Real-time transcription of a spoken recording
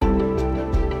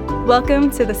Welcome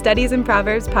to the Studies in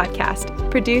Proverbs podcast,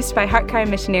 produced by Heartcry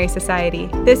Missionary Society.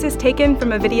 This is taken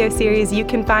from a video series you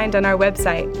can find on our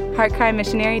website,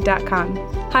 heartcrymissionary.com.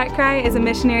 Heartcry is a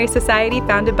missionary society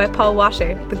founded by Paul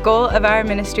Washer. The goal of our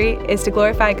ministry is to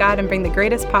glorify God and bring the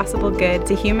greatest possible good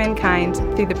to humankind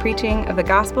through the preaching of the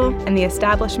gospel and the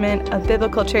establishment of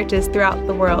biblical churches throughout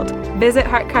the world. Visit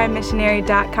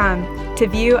heartcrymissionary.com to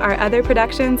view our other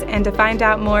productions and to find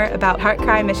out more about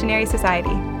Heartcry Missionary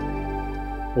Society.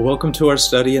 Well, welcome to our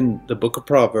study in the book of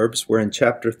Proverbs. We're in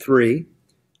chapter 3,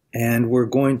 and we're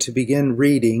going to begin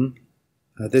reading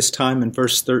this time in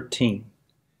verse 13.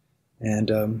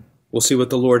 And we'll see what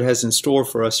the Lord has in store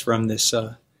for us from this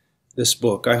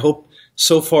book. I hope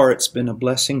so far it's been a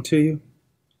blessing to you,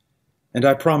 and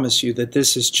I promise you that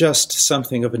this is just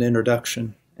something of an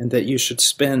introduction, and that you should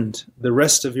spend the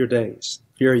rest of your days.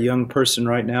 If you're a young person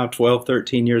right now, 12,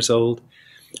 13 years old,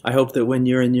 I hope that when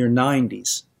you're in your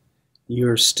 90s,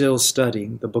 you're still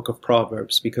studying the book of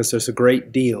Proverbs, because there's a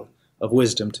great deal of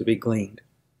wisdom to be gleaned.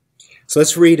 So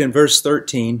let's read in verse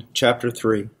 13, chapter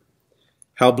 3.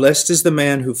 How blessed is the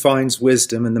man who finds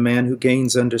wisdom and the man who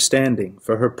gains understanding,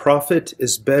 for her profit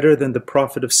is better than the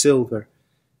profit of silver,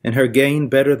 and her gain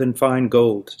better than fine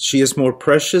gold. She is more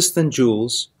precious than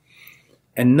jewels,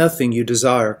 and nothing you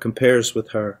desire compares with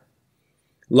her.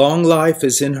 Long life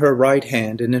is in her right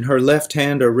hand, and in her left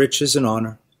hand are riches and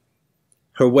honor.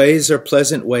 Her ways are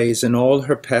pleasant ways, and all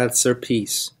her paths are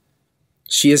peace.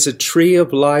 She is a tree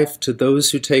of life to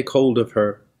those who take hold of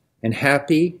her, and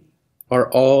happy are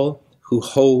all who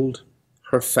hold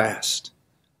her fast.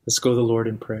 Let's go to the Lord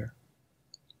in prayer.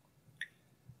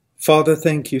 Father,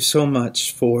 thank you so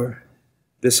much for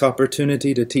this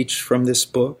opportunity to teach from this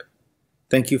book.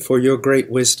 Thank you for your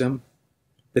great wisdom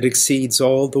that exceeds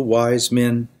all the wise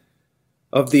men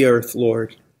of the earth,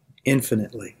 Lord,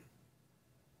 infinitely.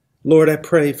 Lord, I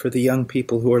pray for the young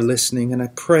people who are listening, and I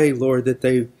pray, Lord,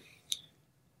 that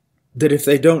if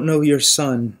they don't know your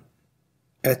Son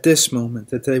at this moment,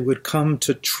 that they would come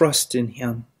to trust in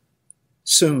him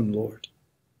soon, Lord.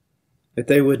 That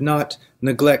they would not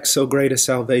neglect so great a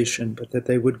salvation, but that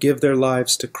they would give their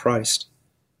lives to Christ.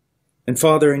 And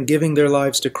Father, in giving their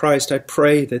lives to Christ, I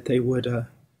pray that they would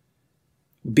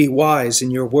be wise in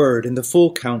your word, in the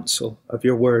full counsel of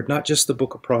your word, not just the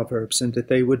book of Proverbs, and that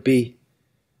they would be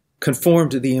conformed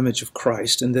to the image of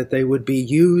Christ, and that they would be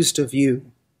used of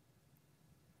you,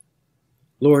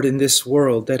 Lord, in this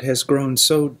world that has grown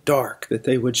so dark, that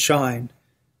they would shine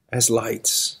as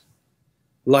lights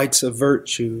of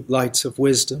virtue, lights of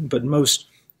wisdom, but most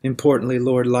importantly,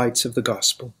 Lord, lights of the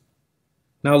gospel.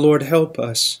 Now, Lord, help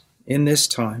us in this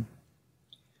time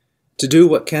to do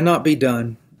what cannot be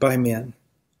done by men.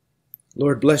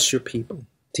 Lord, bless your people.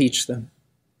 Teach them.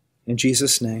 In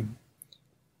Jesus' name,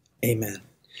 amen.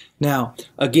 Now,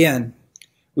 again,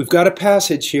 we've got a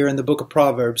passage here in the book of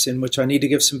Proverbs in which I need to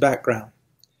give some background.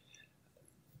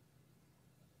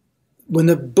 When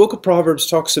the book of Proverbs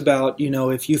talks about,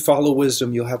 if you follow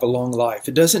wisdom, you'll have a long life,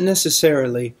 it doesn't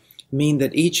necessarily mean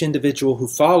that each individual who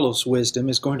follows wisdom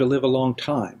is going to live a long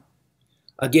time.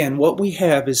 Again, what we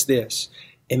have is this.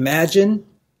 Imagine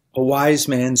a wise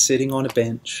man sitting on a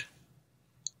bench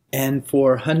and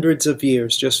for hundreds of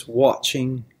years just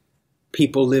watching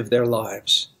people live their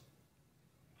lives.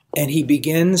 And he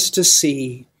begins to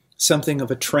see something of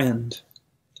a trend.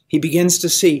 He begins to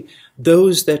see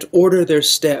those that order their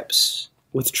steps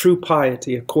with true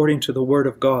piety according to the word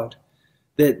of God,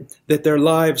 that their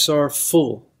lives are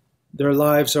full. Their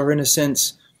lives are, in a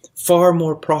sense, far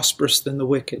more prosperous than the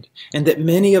wicked, and that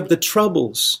many of the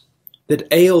troubles that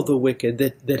ail the wicked,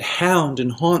 that hound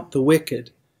and haunt the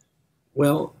wicked,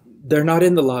 well, they're not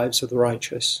in the lives of the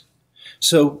righteous.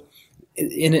 So,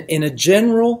 in a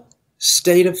general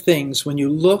state of things, when you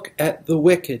look at the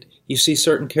wicked, you see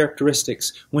certain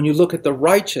characteristics. When you look at the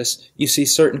righteous, you see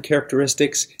certain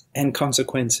characteristics and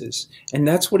consequences. And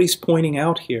that's what he's pointing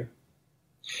out here.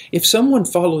 If someone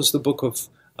follows the book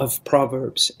of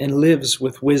Proverbs and lives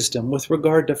with wisdom with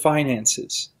regard to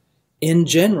finances, in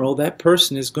general, that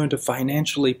person is going to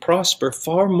financially prosper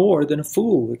far more than a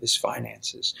fool with his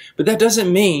finances. But that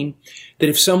doesn't mean that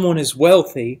if someone is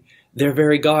wealthy, they're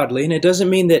very godly. And it doesn't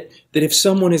mean that if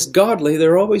someone is godly,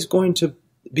 they're always going to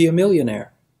be a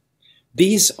millionaire.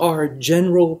 These are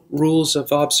general rules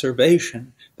of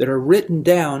observation that are written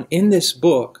down in this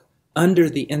book under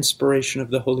the inspiration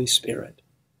of the Holy Spirit.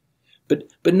 But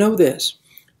know this.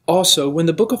 Also, when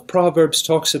the book of Proverbs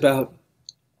talks about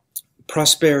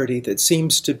prosperity that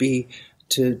seems to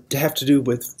have to do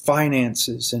with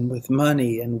finances and with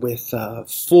money and with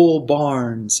full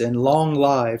barns and long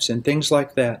lives and things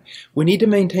like that, we need to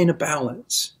maintain a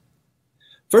balance.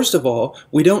 First of all,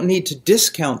 we don't need to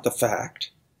discount the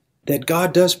fact that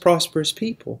God does prosper His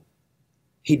people.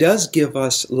 He does give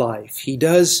us life. He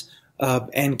does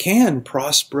and can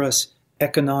prosper us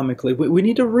economically. We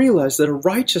need to realize that a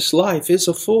righteous life is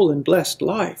a full and blessed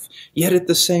life. Yet at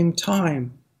the same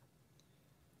time,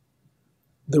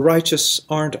 the righteous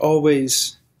aren't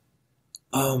always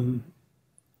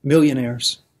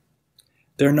millionaires.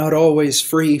 They're not always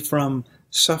free from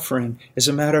suffering. As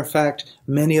a matter of fact,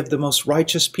 many of the most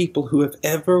righteous people who have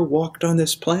ever walked on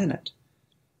this planet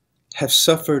have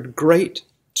suffered great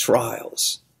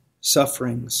trials,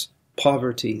 sufferings,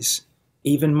 poverties,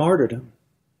 even martyrdom.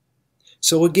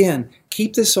 So again,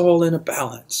 keep this all in a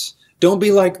balance. Don't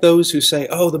be like those who say,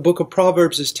 oh, the book of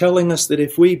Proverbs is telling us that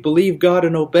if we believe God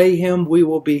and obey Him, we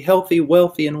will be healthy,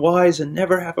 wealthy, and wise and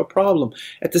never have a problem.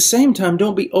 At the same time,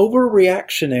 don't be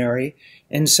overreactionary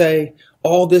and say,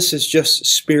 all this is just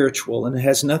spiritual and it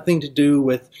has nothing to do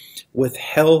with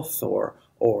health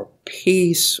or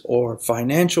peace or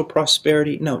financial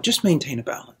prosperity. No, just maintain a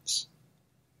balance.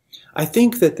 I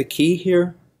think that the key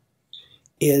here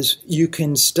is you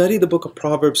can study the book of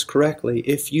Proverbs correctly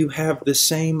if you have the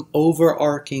same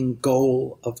overarching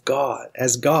goal of God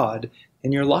as God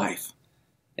in your life.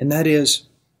 And that is,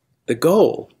 the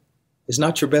goal is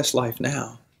not your best life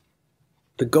now.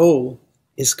 The goal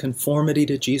is conformity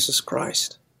to Jesus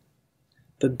Christ.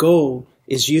 The goal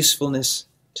is usefulness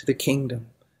to the kingdom.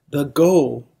 The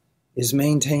goal is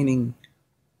maintaining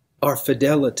our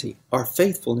fidelity, our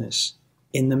faithfulness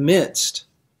in the midst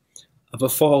of a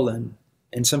fallen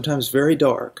and sometimes very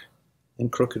dark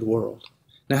and crooked world.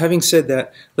 Now, having said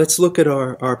that, let's look at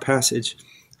our passage.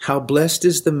 How blessed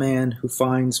is the man who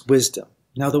finds wisdom.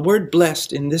 Now, the word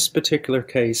blessed in this particular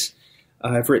case,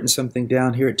 I've written something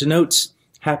down here. It denotes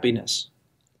happiness.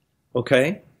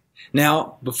 Okay?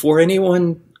 Now, before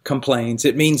anyone complains,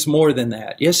 it means more than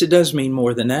that. Yes, it does mean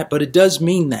more than that, but it does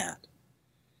mean that.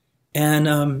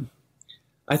 And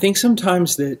I think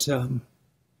sometimes that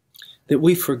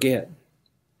we forget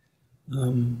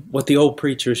what the old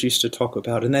preachers used to talk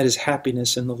about, and that is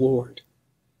happiness in the Lord.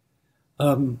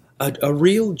 A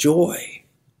real joy.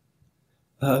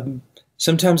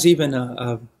 Sometimes even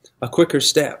a quicker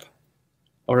step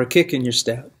or a kick in your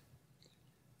step.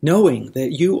 Knowing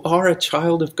that you are a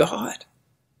child of God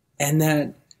and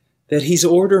that He's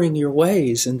ordering your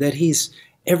ways and that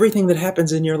everything that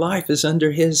happens in your life is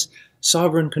under His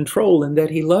sovereign control and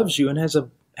that He loves you and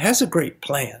has a great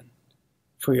plan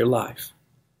for your life.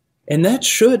 And that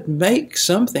should make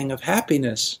something of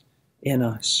happiness in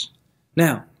us.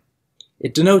 Now,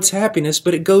 it denotes happiness,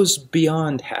 but it goes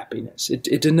beyond happiness.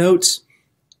 It denotes,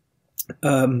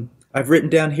 I've written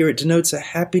down here, it denotes a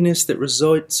happiness that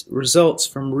results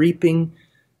from reaping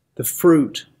the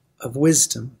fruit of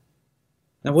wisdom.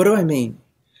 Now, what do I mean?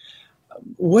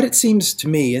 What it seems to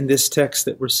me in this text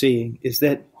that we're seeing is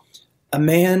that a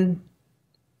man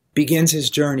begins his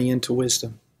journey into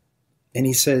wisdom. And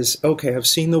he says, okay, I've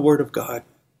seen the Word of God,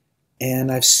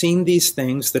 and I've seen these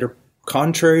things that are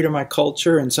contrary to my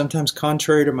culture and sometimes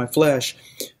contrary to my flesh,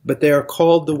 but they are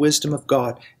called the wisdom of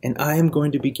God, and I am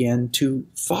going to begin to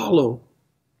follow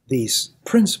these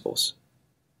principles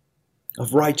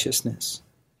of righteousness.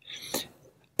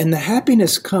 And the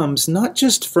happiness comes not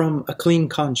just from a clean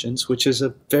conscience, which is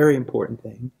a very important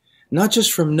thing, not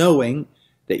just from knowing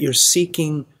that you're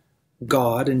seeking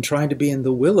God and trying to be in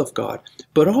the will of God,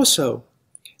 but also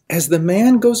as the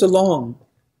man goes along,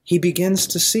 he begins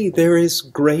to see there is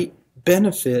great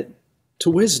benefit to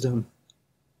wisdom,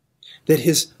 that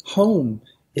his home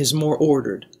is more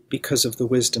ordered because of the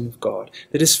wisdom of God,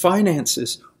 that his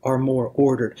finances are more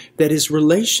ordered, that his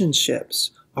relationships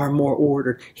are more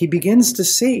ordered. He begins to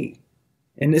see,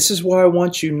 and this is why I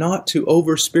want you not to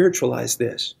over-spiritualize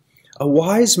this. A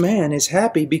wise man is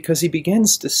happy because he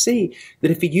begins to see that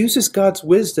if he uses God's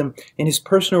wisdom in his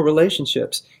personal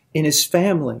relationships, in his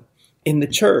family, in the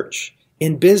church,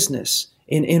 in business,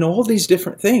 in all these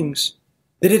different things,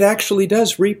 that it actually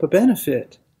does reap a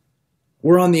benefit.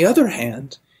 Where on the other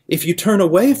hand, if you turn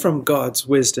away from God's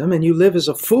wisdom and you live as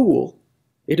a fool,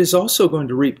 it is also going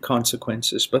to reap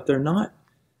consequences, but they're not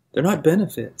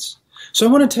benefits. So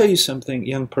I want to tell you something,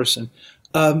 young person.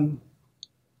 Let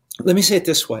me say it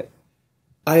this way.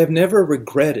 I have never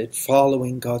regretted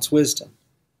following God's wisdom.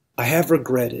 I have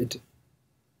regretted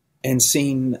and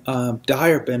seen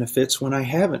dire benefits when I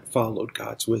haven't followed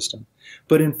God's wisdom.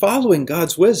 But in following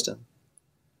God's wisdom,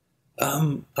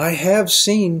 I have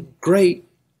seen great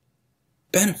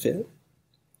benefit.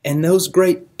 And those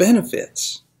great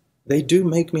benefits, they do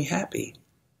make me happy.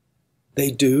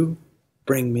 They do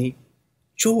bring me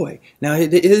joy. Now,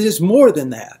 it is more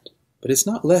than that, but it's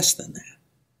not less than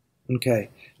that. Okay,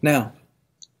 now,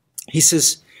 He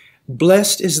says,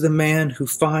 blessed is the man who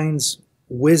finds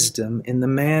wisdom and the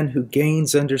man who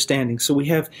gains understanding. So we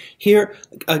have here,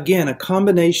 again, a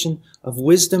combination of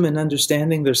wisdom and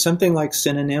understanding. There's something like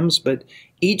synonyms, but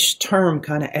each term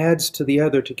kind of adds to the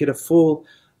other to get a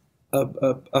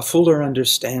fuller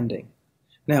understanding.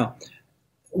 Now,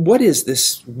 what is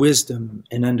this wisdom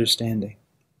and understanding?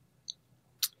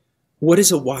 What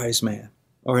is a wise man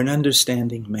or an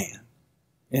understanding man?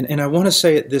 And I want to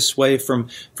say it this way from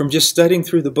just studying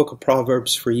through the book of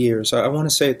Proverbs for years. I want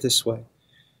to say it this way.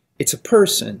 It's a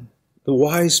person, the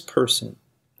wise person.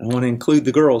 I want to include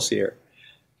the girls here.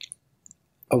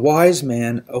 A wise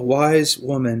man, a wise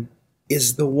woman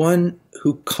is the one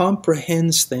who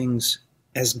comprehends things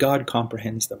as God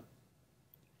comprehends them,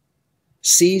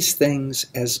 sees things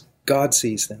as God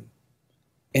sees them,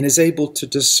 and is able to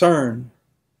discern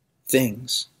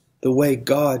things the way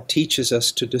God teaches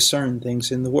us to discern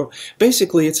things in the world.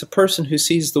 Basically, it's a person who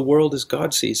sees the world as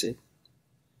God sees it,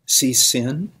 sees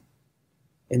sin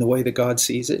in the way that God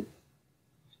sees it,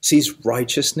 sees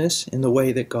righteousness in the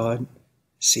way that God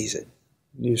sees it.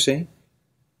 You see?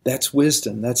 That's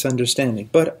wisdom, that's understanding.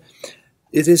 But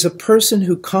it is a person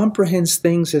who comprehends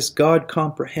things as God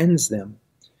comprehends them.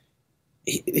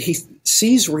 He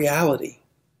sees reality.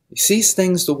 He sees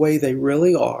things the way they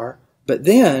really are, but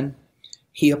then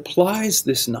he applies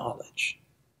this knowledge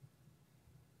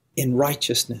in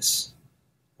righteousness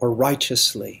or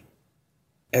righteously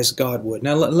as God would.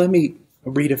 Now let me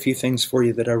read a few things for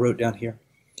you that I wrote down here.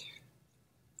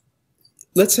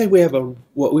 Let's say we have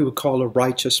what we would call a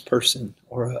righteous person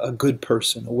or a good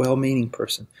person, a well-meaning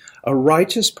person. A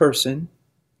righteous person,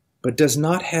 but does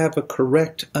not have a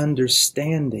correct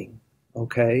understanding,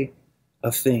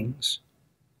 of things.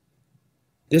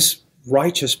 This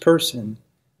righteous person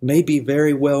may be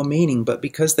very well-meaning, but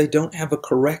because they don't have a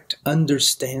correct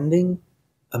understanding,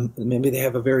 maybe they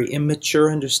have a very immature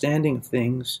understanding of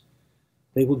things,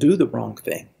 they will do the wrong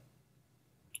thing.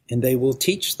 And they will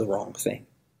teach the wrong thing.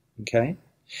 Okay?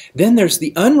 Then there's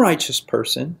the unrighteous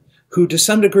person who to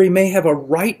some degree may have a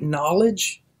right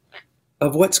knowledge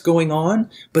of what's going on,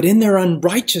 but in their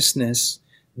unrighteousness,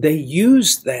 they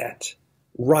use that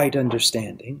right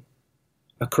understanding,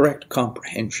 a correct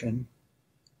comprehension,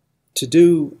 to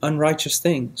do unrighteous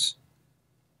things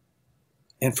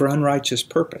and for unrighteous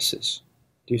purposes.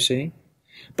 Do you see?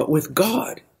 But with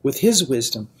God, with His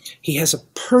wisdom, He has a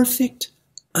perfect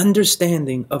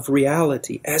understanding of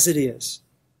reality as it is.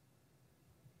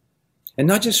 And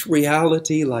not just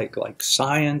reality like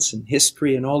science and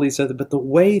history and all these other, but the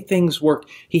way things work.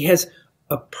 He has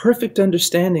a perfect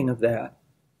understanding of that.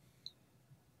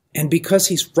 And because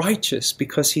He's righteous,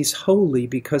 because He's holy,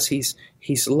 because He's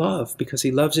love, because He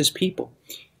loves His people,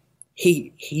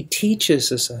 He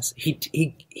teaches us. He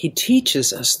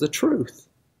teaches us the truth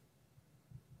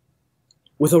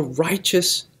with a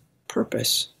righteous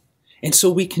purpose. And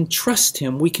so we can trust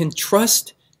Him. We can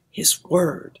trust His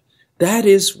word. That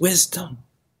is wisdom.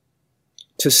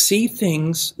 To see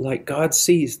things like God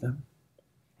sees them,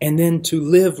 and then to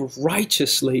live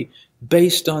righteously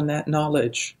based on that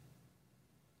knowledge.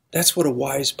 That's what a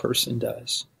wise person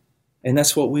does. And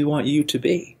that's what we want you to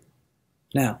be.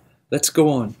 Now, let's go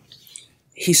on.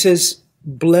 He says,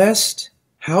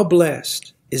 how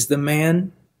blessed is the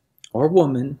man or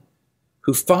woman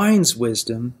who finds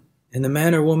wisdom and the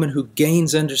man or woman who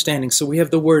gains understanding. So we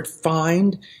have the word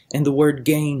find and the word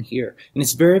gain here. And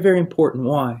it's very, very important.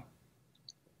 Why?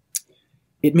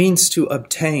 It means to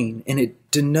obtain, and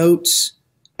it denotes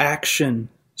action,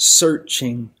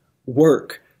 searching,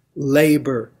 work,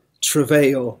 labor,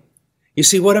 travail. You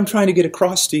see, what I'm trying to get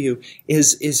across to you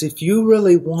is if you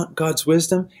really want God's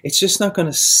wisdom, it's just not going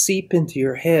to seep into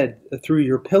your head through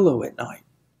your pillow at night.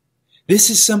 This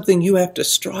is something you have to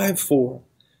strive for.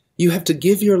 You have to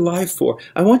give your life for.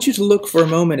 I want you to look for a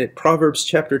moment at Proverbs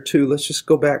chapter 2. Let's just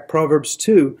go back. Proverbs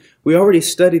 2. We already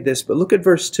studied this, but look at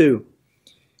verse 2.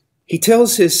 He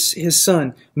tells his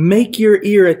son, make your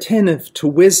ear attentive to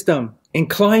wisdom.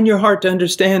 Incline your heart to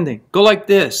understanding. Go like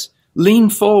this. Lean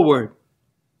forward.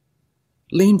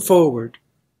 Lean forward.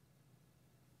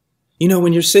 You know,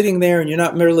 when you're sitting there and you're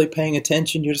not merely paying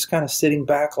attention, you're just kind of sitting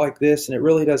back like this and it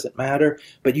really doesn't matter.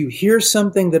 But you hear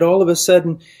something that all of a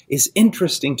sudden is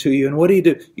interesting to you. And what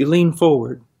do? You lean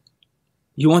forward.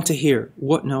 You want to hear.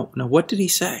 What? No, what did he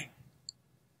say?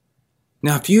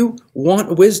 Now, if you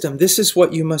want wisdom, this is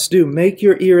what you must do. Make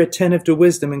your ear attentive to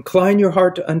wisdom. Incline your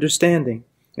heart to understanding.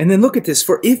 And then look at this.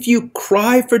 For if you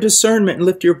cry for discernment and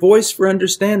lift your voice for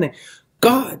understanding,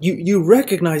 God, you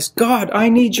recognize, God, I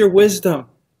need your wisdom.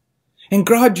 And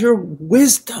God, your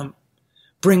wisdom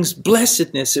brings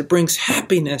blessedness. It brings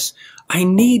happiness. I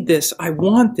need this. I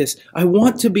want this. I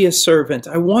want to be a servant.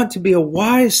 I want to be a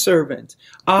wise servant.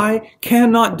 I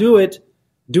cannot do it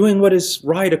doing what is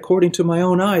right according to my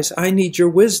own eyes. I need your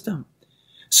wisdom.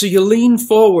 So you lean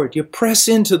forward, you press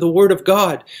into the Word of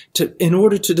God in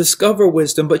order to discover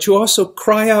wisdom, but you also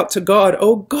cry out to God,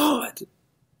 oh God,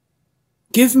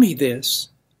 give me this.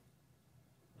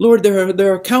 Lord,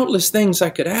 there are countless things I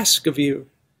could ask of you,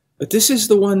 but this is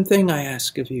the one thing I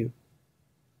ask of you.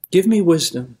 Give me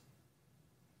wisdom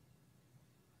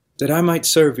that I might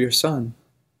serve your Son.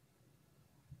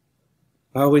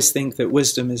 I always think that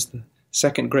wisdom is the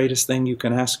second greatest thing you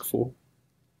can ask for.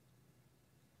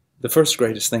 The first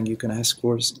greatest thing you can ask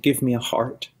for is give me a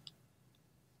heart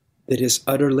that is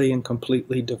utterly and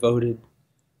completely devoted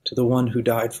to the one who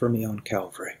died for me on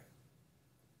Calvary.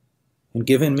 And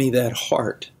given me that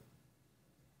heart,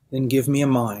 then give me a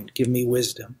mind, give me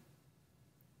wisdom,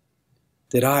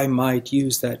 that I might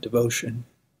use that devotion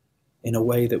in a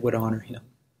way that would honor him.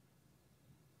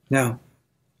 Now,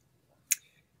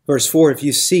 verse 4, if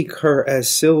you seek her as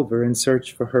silver and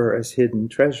search for her as hidden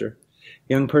treasure.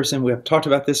 Young person, we have talked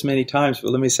about this many times,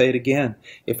 but let me say it again.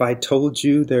 If I told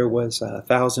you there was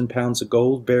 1,000 pounds of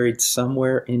gold buried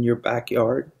somewhere in your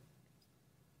backyard,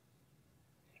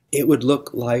 it would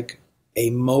look like a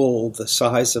mole the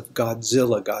size of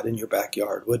Godzilla got in your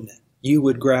backyard, wouldn't it? You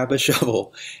would grab a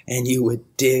shovel and you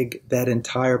would dig that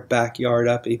entire backyard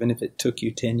up, even if it took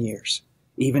you 10 years.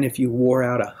 Even if you wore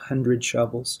out 100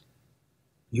 shovels,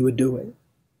 you would do it.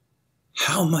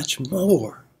 How much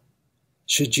more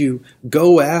should you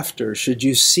go after, should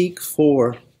you seek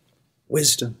for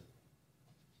wisdom?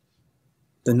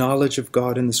 The knowledge of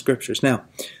God in the Scriptures. Now,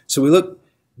 so we look,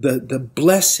 the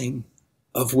blessing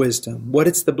of wisdom. What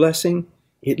is the blessing?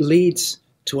 It leads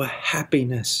to a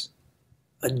happiness,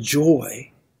 a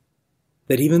joy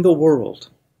that even the world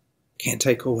can't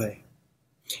take away.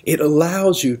 It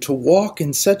allows you to walk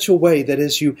in such a way that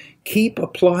as you keep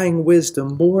applying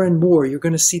wisdom more and more, you're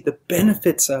going to see the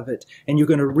benefits of it and you're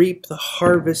going to reap the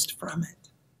harvest from it.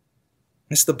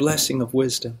 That's the blessing of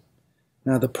wisdom.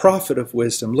 Now, the profit of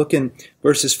wisdom. Look in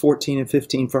verses 14 and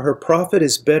 15. For her profit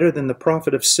is better than the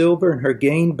profit of silver, and her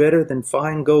gain better than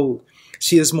fine gold.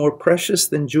 She is more precious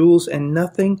than jewels, and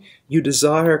nothing you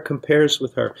desire compares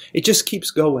with her. It just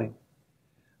keeps going.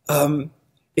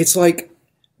 It's like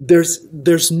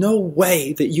there's no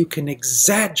way that you can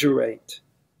exaggerate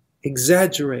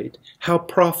how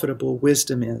profitable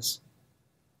wisdom is.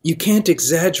 You can't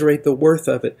exaggerate the worth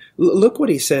of it. Look what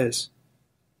he says.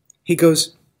 He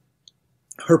goes,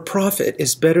 her profit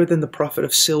is better than the profit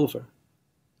of silver.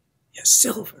 Yes,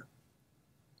 silver.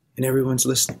 And everyone's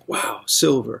listening. Wow,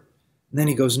 silver. And then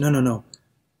he goes, no.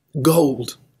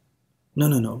 Gold.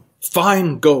 No.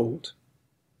 Fine gold.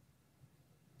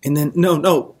 And then,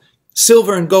 no.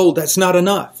 Silver and gold, that's not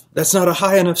enough. That's not a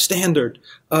high enough standard.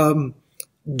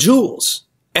 Jewels.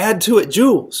 Add to it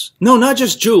jewels. No, not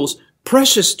just jewels.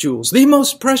 Precious jewels. The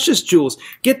most precious jewels.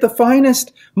 Get the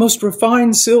finest, most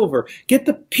refined silver. Get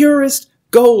the purest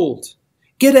gold.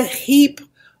 Get a heap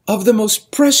of the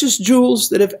most precious jewels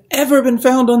that have ever been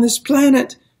found on this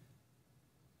planet.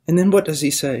 And then what does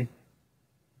he say?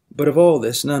 But of all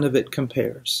this, none of it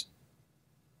compares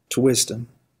to wisdom.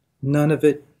 None of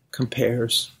it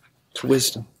compares to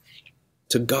wisdom,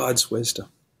 to God's wisdom.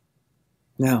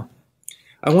 Now,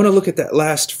 I want to look at that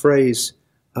last phrase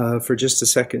for just a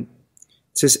second.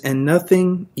 It says, and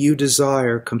nothing you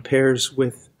desire compares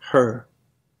with her.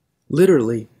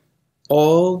 Literally,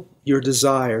 all your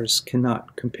desires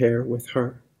cannot compare with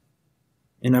her.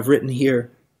 And I've written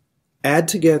here, add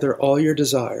together all your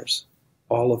desires,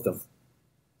 all of them.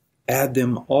 Add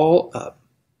them all up.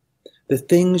 The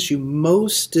things you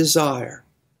most desire,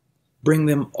 bring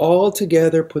them all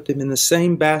together, put them in the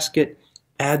same basket,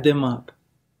 add them up.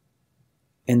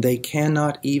 And they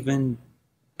cannot even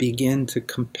begin to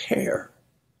compare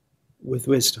with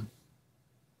wisdom.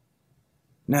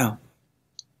 Now,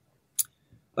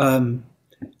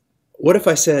 what if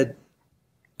I said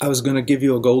I was going to give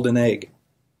you a golden egg?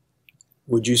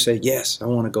 Would you say, yes, I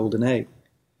want a golden egg?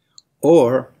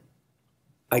 Or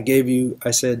I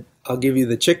said, I'll give you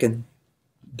the chicken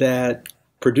that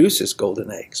produces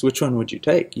golden eggs. Which one would you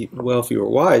take? Well, if you were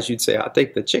wise, you'd say, I'll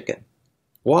take the chicken.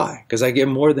 Why? Because I get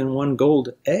more than one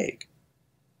gold egg.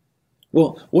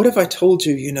 Well, what if I told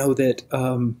you, that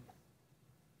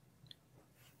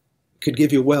could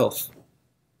give you wealth?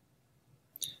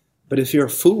 But if you're a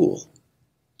fool,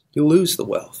 you'll lose the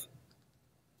wealth.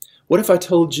 What if I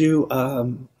told you,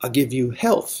 I'll give you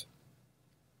health?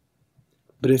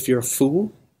 But if you're a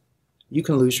fool, you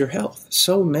can lose your health.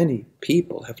 So many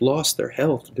people have lost their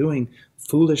health doing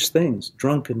foolish things,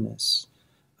 drunkenness,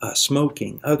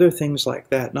 smoking, other things like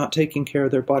that, not taking care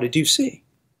of their body. Do you see?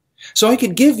 So I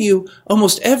could give you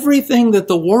almost everything that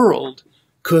the world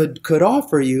could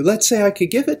offer you. Let's say I could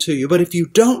give it to you, but if you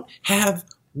don't have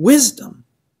wisdom,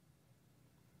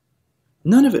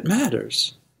 none of it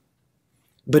matters.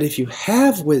 But if you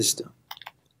have wisdom,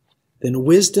 then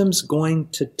wisdom's going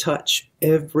to touch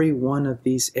every one of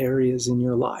these areas in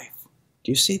your life.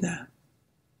 Do you see that?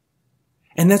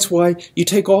 And that's why you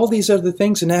take all these other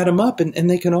things and add them up, and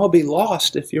they can all be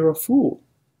lost if you're a fool.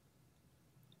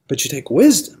 But you take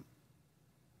wisdom,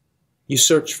 you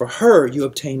search for her, you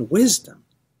obtain wisdom.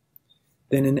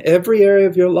 Then in every area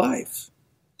of your life,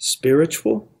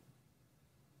 spiritual,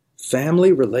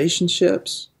 family,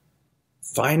 relationships,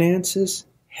 finances,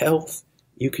 health,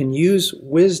 you can use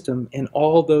wisdom in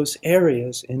all those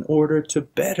areas in order to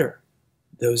better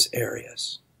those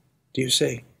areas. Do you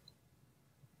see?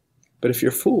 But if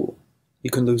you're a fool,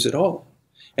 you can lose it all.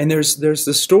 And there's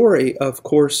the story, of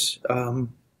course, and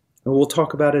we'll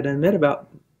talk about it in a minute, about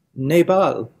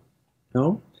Nabal,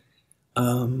 who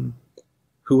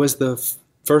was the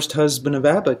first husband of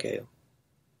Abigail,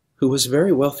 who was a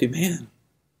very wealthy man,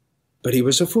 but he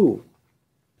was a fool.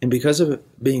 And because of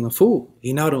it being a fool,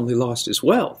 he not only lost his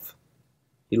wealth,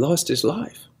 he lost his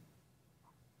life.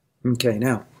 Okay,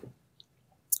 now,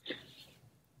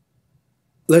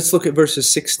 let's look at verses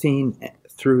 16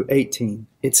 through 18.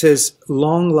 It says,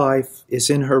 long life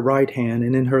is in her right hand,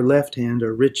 and in her left hand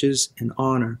are riches and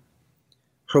honor.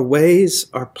 Her ways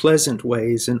are pleasant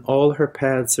ways, and all her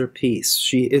paths are peace.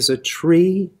 She is a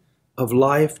tree of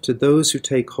life to those who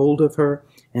take hold of her,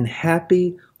 and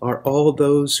happy are all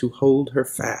those who hold her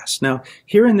fast. Now,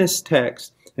 here in this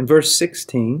text, in verse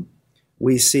 16,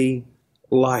 we see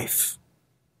life.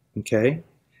 Okay?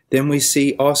 Then we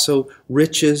see also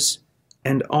riches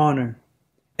and honor.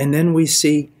 And then we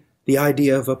see the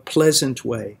idea of a pleasant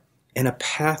way and a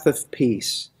path of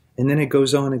peace. And then it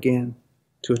goes on again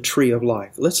to a tree of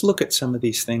life. Let's look at some of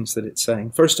these things that it's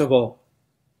saying. First of all,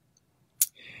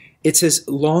 it says,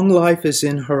 long life is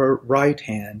in her right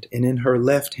hand, and in her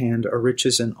left hand are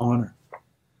riches and honor.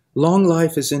 Long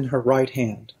life is in her right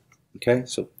hand. Okay,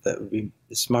 so that would be,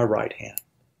 it's my right hand.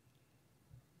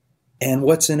 And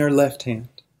what's in her left hand?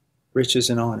 Riches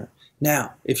and honor.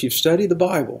 Now, if you've studied the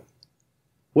Bible,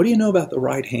 what do you know about the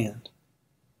right hand?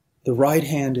 The right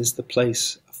hand is the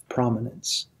place of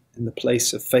prominence and the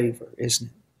place of favor, isn't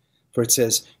it? For it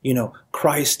says,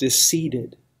 Christ is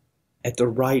seated at the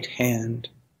right hand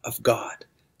of God,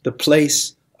 the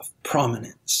place of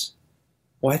prominence.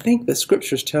 Well, I think the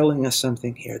Scripture is telling us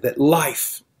something here, that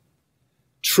life,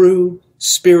 true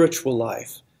spiritual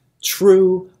life,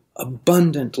 true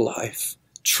abundant life,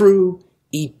 true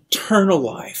eternal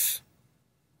life,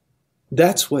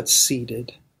 that's what's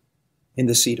seated in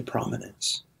the seat of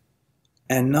prominence,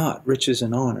 and not riches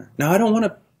and honor. Now, I don't want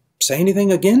to say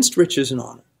anything against riches and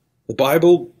honor. The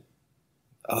Bible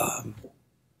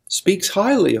speaks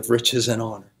highly of riches and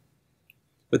honor.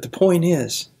 But the point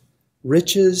is,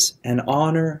 riches and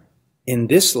honor, in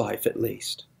this life at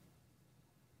least,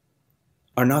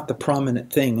 are not the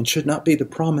prominent thing, and should not be the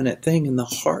prominent thing in the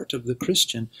heart of the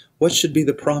Christian. What should be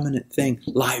the prominent thing?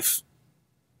 Life.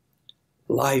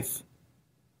 Life.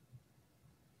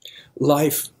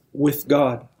 Life with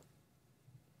God.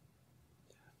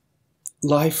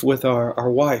 Life with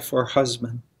our wife or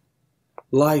husband.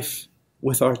 Life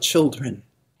with our children.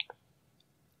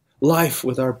 Life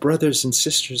with our brothers and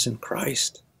sisters in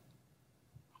Christ.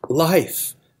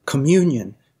 Life,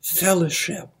 communion,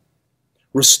 fellowship,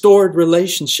 restored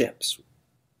relationships.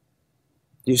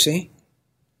 You see?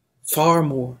 Far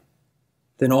more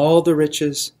than all the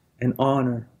riches and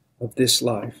honor of this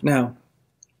life. Now,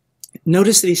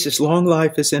 notice that he says, long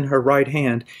life is in her right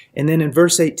hand. And then in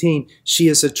verse 18, she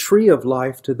is a tree of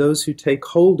life to those who take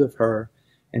hold of her,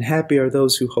 and happy are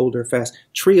those who hold her fast.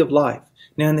 Tree of life.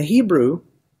 Now in the Hebrew,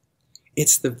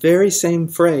 it's the very same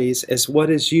phrase as what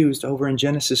is used over in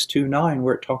Genesis 2:9,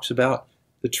 where it talks about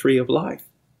the tree of life.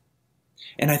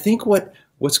 And I think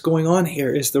what's going on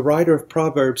here is the writer of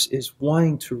Proverbs is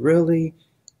wanting to really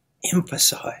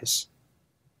emphasize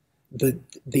the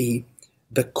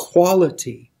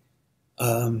quality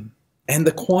and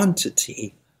the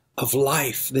quantity of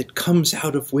life that comes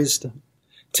out of wisdom.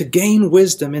 To gain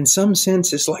wisdom, in some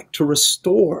sense, is like to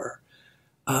restore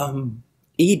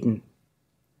Eden.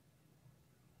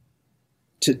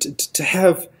 To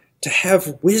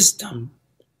have wisdom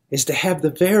is to have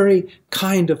the very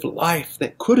kind of life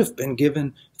that could have been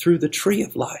given through the tree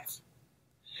of life.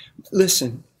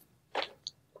 Listen,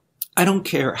 I don't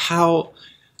care how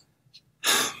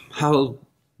how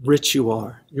rich you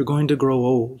are. You're going to grow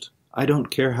old. I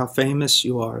don't care how famous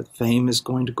you are. Fame is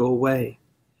going to go away.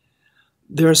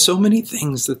 There are so many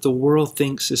things that the world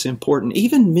thinks is important.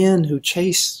 Even men who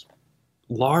chase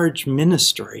large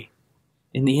ministry,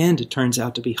 in the end, it turns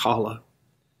out to be hollow.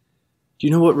 Do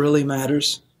you know what really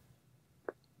matters?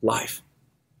 Life.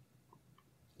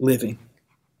 Living.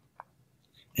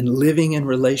 And living in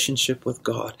relationship with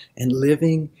God. And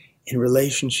living in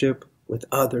relationship with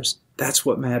others. That's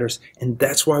what matters. And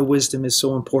that's why wisdom is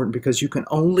so important, because you can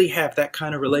only have that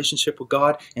kind of relationship with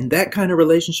God and that kind of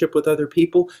relationship with other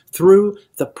people through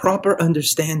the proper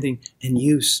understanding and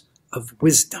use of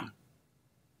wisdom.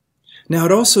 Now,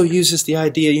 it also uses the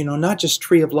idea, not just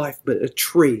tree of life, but a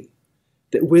tree.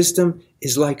 That wisdom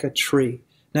is like a tree.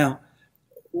 Now,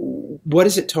 what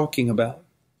is it talking about?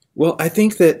 Well, I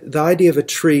think that the idea of a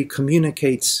tree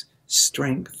communicates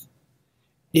strength.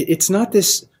 It's not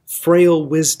this frail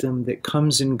wisdom that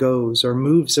comes and goes or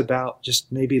moves about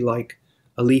just maybe like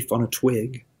a leaf on a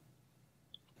twig.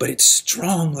 But it's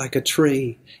strong like a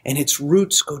tree, and its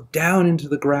roots go down into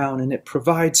the ground, and it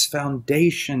provides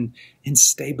foundation and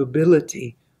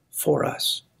stability for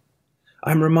us.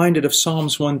 I'm reminded of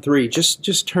Psalms 1:3.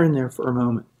 Just turn there for a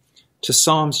moment to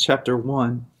Psalms chapter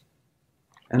 1,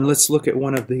 and let's look at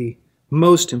one of the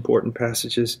most important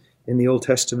passages in the Old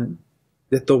Testament,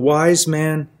 that the wise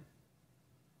man,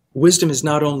 wisdom is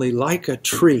not only like a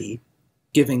tree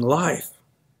giving life,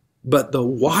 but the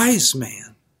wise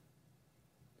man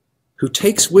who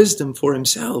takes wisdom for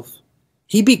himself,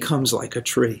 he becomes like a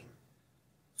tree.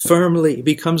 He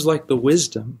becomes like the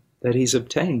wisdom that he's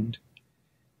obtained.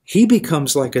 He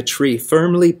becomes like a tree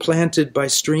firmly planted by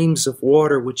streams of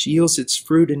water, which yields its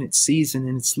fruit in its season,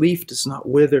 and its leaf does not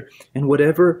wither, and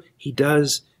whatever he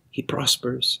does, he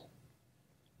prospers.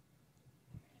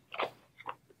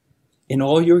 In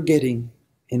all you're getting,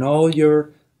 in all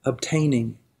you're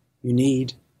obtaining, you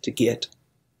need to get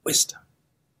wisdom.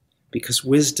 Because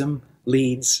wisdom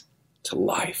leads to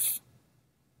life.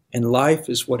 And life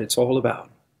is what it's all about.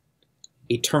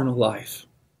 Eternal life.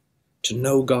 To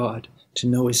know God, to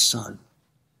know His Son.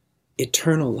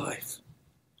 Eternal life.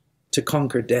 To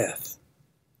conquer death.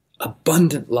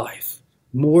 Abundant life.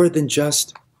 More than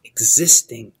just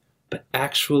existing, but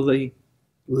actually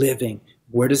living.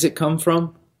 Where does it come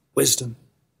from? Wisdom.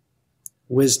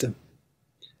 Wisdom.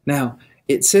 Now,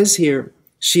 it says here,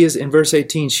 she is, in verse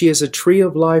 18, she is a tree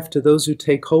of life to those who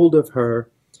take hold of her.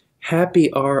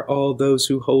 Happy are all those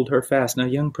who hold her fast. Now,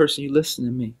 young person, you listen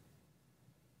to me.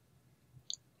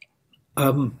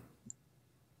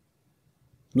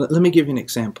 Let me give you an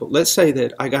example. Let's say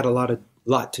that I got a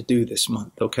lot to do this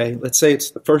month, okay? Let's say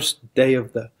it's the first day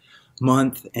of the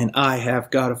month and I have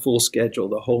got a full schedule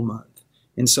the whole month.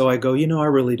 And so I go, I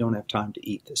really don't have time to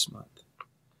eat this month.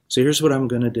 So here's what I'm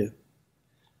going to do.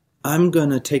 I'm going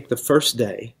to take the first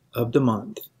day of the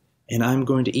month and I'm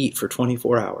going to eat for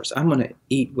 24 hours. I'm going to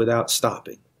eat without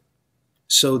stopping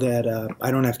so that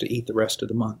I don't have to eat the rest of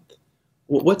the month.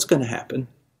 Well, what's going to happen?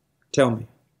 Tell me.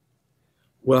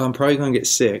 Well, I'm probably going to get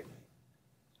sick,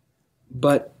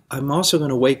 but I'm also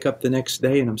going to wake up the next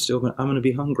day and I'm going to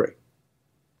be hungry.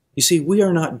 You see, we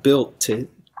are not built to,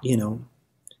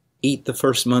 eat the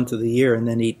first month of the year and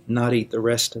then not eat the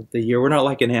rest of the year. We're not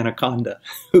like an anaconda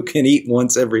who can eat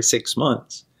once every 6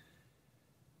 months.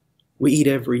 We eat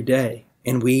every day,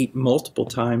 and we eat multiple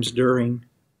times during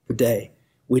the day.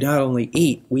 We not only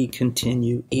eat, we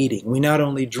continue eating. We not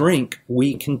only drink,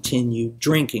 we continue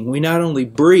drinking. We not only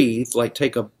breathe, like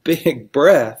take a big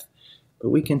breath, but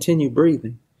we continue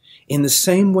breathing. In the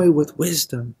same way with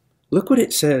wisdom, look what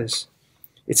it says.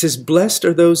 It says, blessed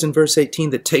are those in verse 18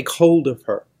 that take hold of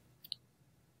her.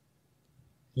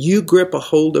 You grip a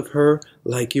hold of her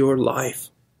like your life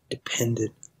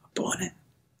depended upon it.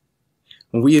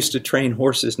 When we used to train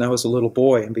horses and I was a little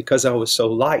boy, and because I was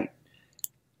so light,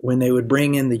 when they would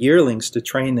bring in the yearlings to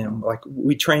train them, like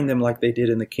we trained them like they did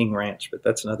in the King Ranch, but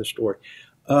that's another story.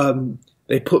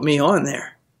 They put me on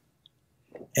there.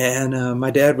 And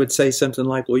my dad would say something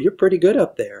like, well, you're pretty good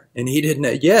up there. And he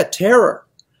didn't, terror.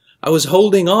 I was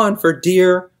holding on for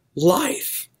dear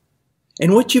life.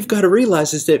 And what you've got to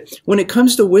realize is that when it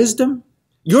comes to wisdom,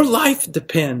 your life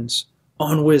depends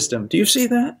on wisdom. Do you see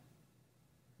that?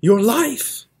 Your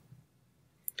life.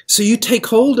 So you take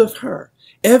hold of her.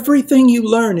 Everything you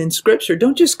learn in Scripture,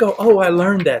 don't just go, oh, I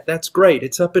learned that. That's great.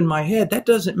 It's up in my head. That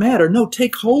doesn't matter. No,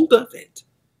 take hold of it.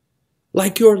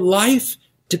 Like your life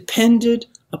depended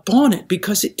upon it,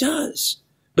 because it does.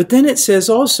 But then it says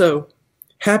also,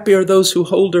 happy are those who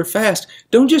hold her fast.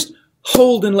 Don't just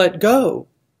hold and let go.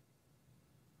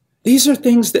 These are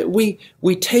things that we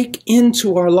take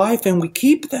into our life and we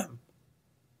keep them.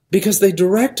 because they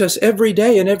direct us every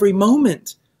day and every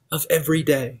moment of every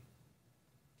day.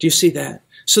 Do you see that?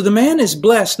 So the man is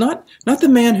blessed, not the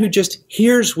man who just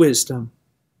hears wisdom.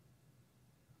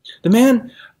 The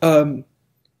man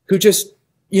who just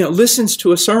listens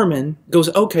to a sermon,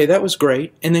 goes, okay, that was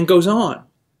great, and then goes on.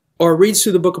 Or reads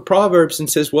through the book of Proverbs and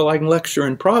says, well, I can lecture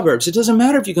in Proverbs. It doesn't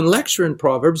matter if you can lecture in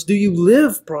Proverbs. Do you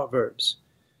live Proverbs?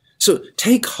 So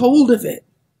take hold of it.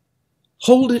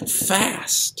 Hold it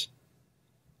fast.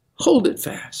 Hold it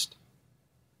fast.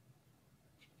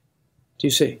 Do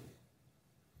you see?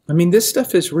 I mean, this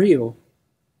stuff is real.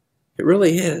 It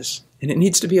really is. And it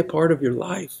needs to be a part of your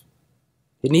life.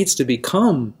 It needs to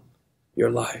become your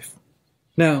life.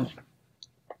 Now,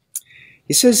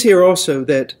 he says here also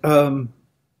that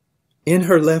in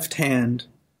her left hand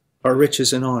are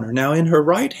riches and honor. Now, in her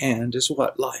right hand is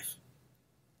what? Life.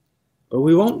 But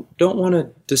we don't want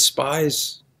to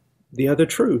despise the other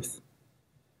truth.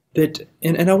 That,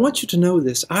 and I want you to know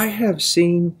this. I have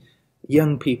seen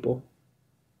young people,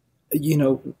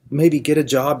 maybe get a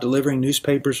job delivering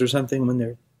newspapers or something when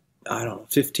they're,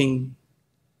 15,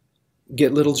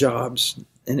 get little jobs,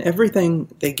 and everything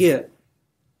they get,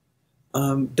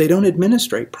 they don't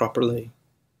administrate properly.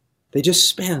 They just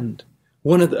spend.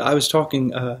 I was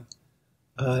talking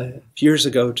years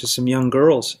ago to some young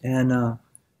girls, and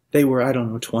they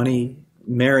were, 20,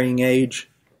 marrying age,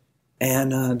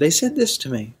 and they said this to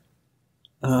me.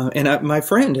 And my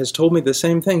friend has told me the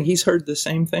same thing. He's heard the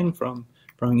same thing from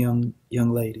young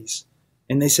ladies.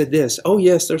 And they said this, oh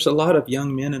yes, there's a lot of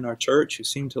young men in our church who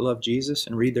seem to love Jesus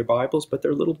and read their Bibles, but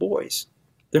they're little boys.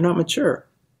 They're not mature.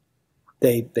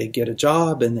 They get a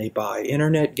job and they buy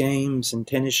internet games and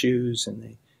tennis shoes,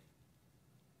 and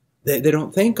they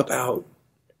don't think about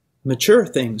mature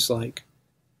things like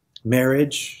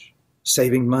marriage,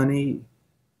 saving money,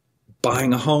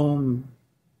 buying a home.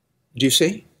 Do you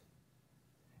see?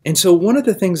 And so one of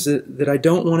the things that I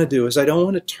don't want to do is I don't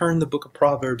want to turn the book of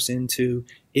Proverbs into,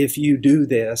 if you do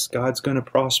this, God's going to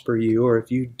prosper you, or if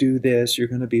you do this, you're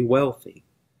going to be wealthy.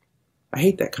 I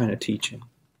hate that kind of teaching.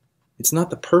 It's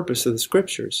not the purpose of the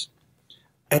scriptures.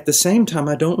 At the same time,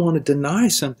 I don't want to deny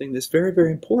something that's very,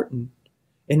 very important.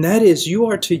 And that is, you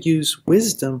are to use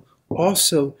wisdom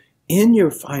also in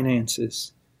your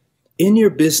finances, in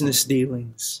your business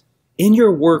dealings, in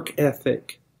your work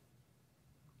ethic.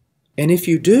 And if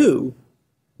you do,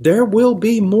 there will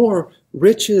be more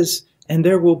riches and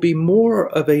there will be more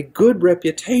of a good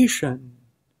reputation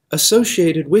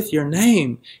associated with your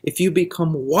name if you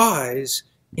become wise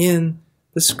in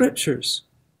the scriptures.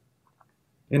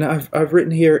 And I've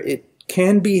written here, it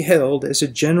can be held as a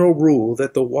general rule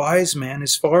that the wise man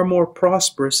is far more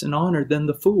prosperous and honored than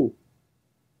the fool.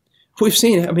 We've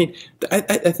seen it. I mean, I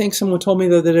think someone told me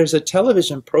that there's a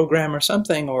television program or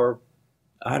something, or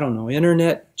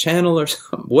internet channel or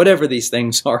something, whatever these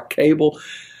things are, cable,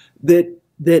 that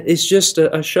is just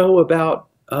a show about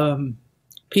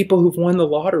people who've won the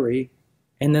lottery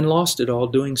and then lost it all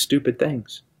doing stupid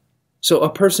things. So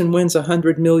a person wins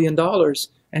 $100 million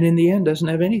and in the end doesn't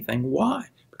have anything. Why?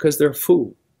 Because they're a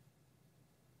fool.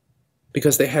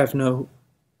 Because they have no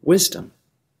wisdom.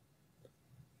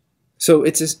 So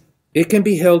it can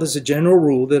be held as a general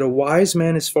rule that a wise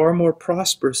man is far more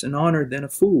prosperous and honored than a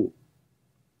fool.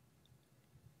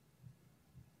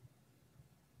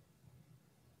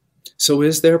 So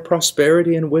is there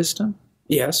prosperity in wisdom?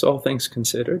 Yes, all things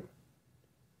considered.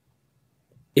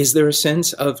 Is there a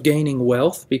sense of gaining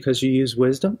wealth because you use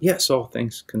wisdom? Yes, all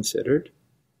things considered,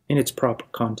 in its proper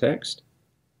context.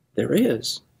 There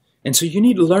is. And so you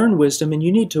need to learn wisdom, and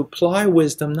you need to apply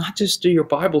wisdom not just to your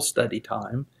Bible study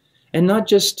time, and not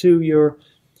just to your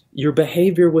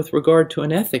behavior with regard to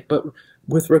an ethic, but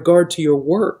with regard to your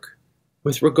work,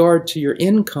 with regard to your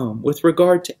income, with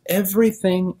regard to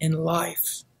everything in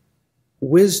life.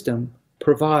 Wisdom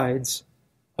provides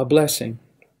a blessing.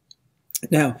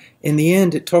 Now, in the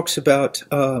end, it talks about,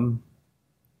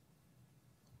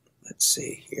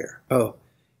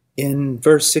 in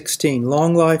verse 16,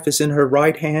 long life is in her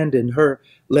right hand, in her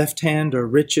left hand are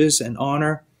riches and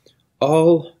honor.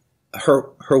 All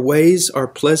her ways are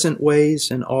pleasant ways,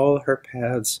 and all her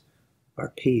paths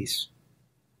are peace.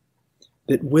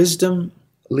 That wisdom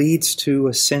leads to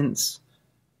a sense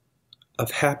of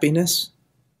happiness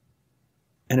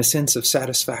and a sense of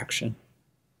satisfaction.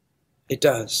 It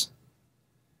does.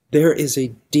 There is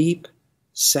a deep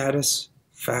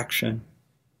satisfaction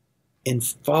in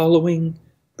following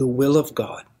the will of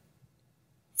God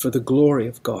for the glory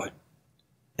of God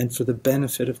and for the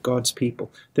benefit of God's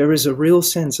people. There is a real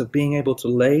sense of being able to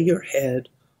lay your head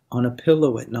on a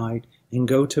pillow at night and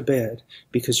go to bed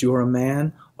because you're a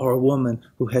man or a woman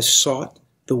who has sought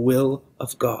the will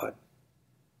of God.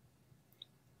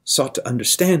 sought to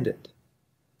understand it,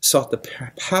 sought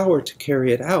the power to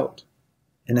carry it out,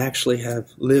 and actually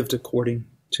have lived according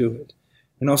to it.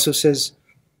 And also says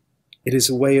it is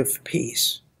a way of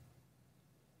peace.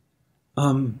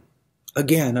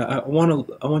 Again, I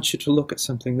want you to look at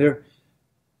something there.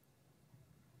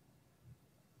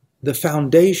 The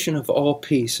foundation of all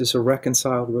peace is a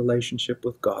reconciled relationship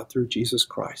with God through Jesus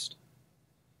Christ.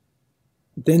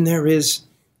 Then there is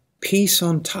peace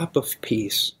on top of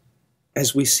peace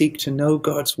as we seek to know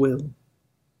God's will.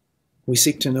 We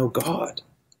seek to know God,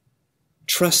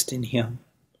 trust in Him,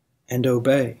 and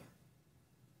obey.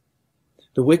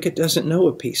 The wicked doesn't know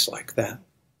a peace like that,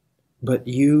 but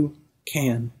you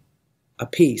can. A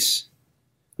peace.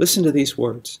 Listen to these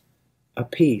words. A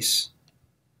peace,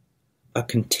 a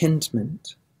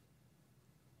contentment,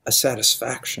 a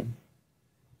satisfaction.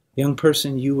 Young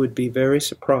person, you would be very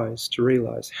surprised to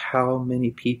realize how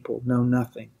many people know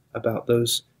nothing about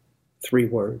those 3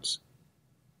 words.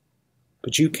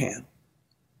 But you can,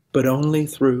 but only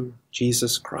through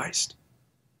Jesus Christ.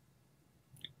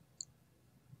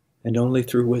 And only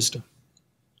through wisdom.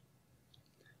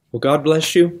 Well, God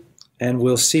bless you, and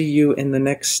we'll see you in the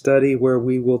next study where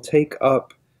we will take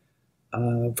up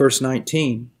verse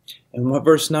 19. And what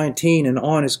verse 19 and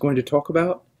on is going to talk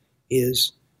about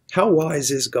is how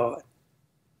wise is God?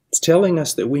 It's telling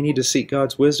us that we need to seek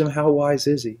God's wisdom. How wise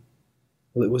is He?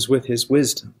 Well, it was with His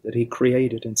wisdom that He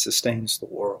created and sustains the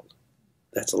world.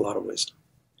 That's a lot of wisdom.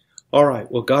 All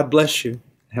right, well, God bless you.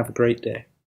 Have a great day.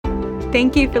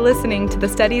 Thank you for listening to the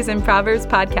Studies in Proverbs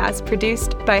podcast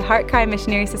produced by Heart Cry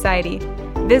Missionary Society.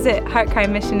 Visit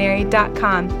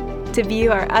heartcrymissionary.com to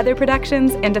view our other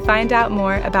productions and to find out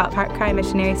more about Heart Cry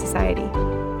Missionary Society.